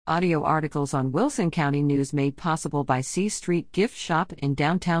Audio articles on Wilson County News made possible by C Street Gift Shop in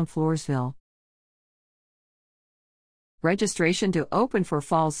downtown Floresville. Registration to open for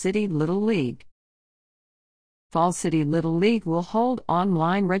Falls City Little League. Falls City Little League will hold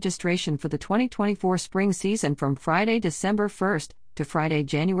online registration for the 2024 spring season from Friday, December 1st to Friday,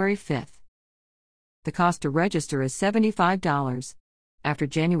 January 5th. The cost to register is $75. After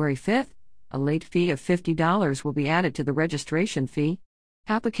January 5th, a late fee of $50 will be added to the registration fee.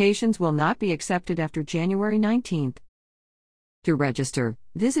 Applications will not be accepted after January 19th. To register,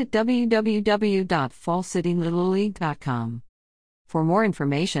 visit www.fallscitylittleleague.com. For more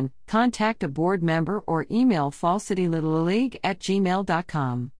information, contact a board member or email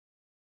fallscitylittleLeague@gmail.com.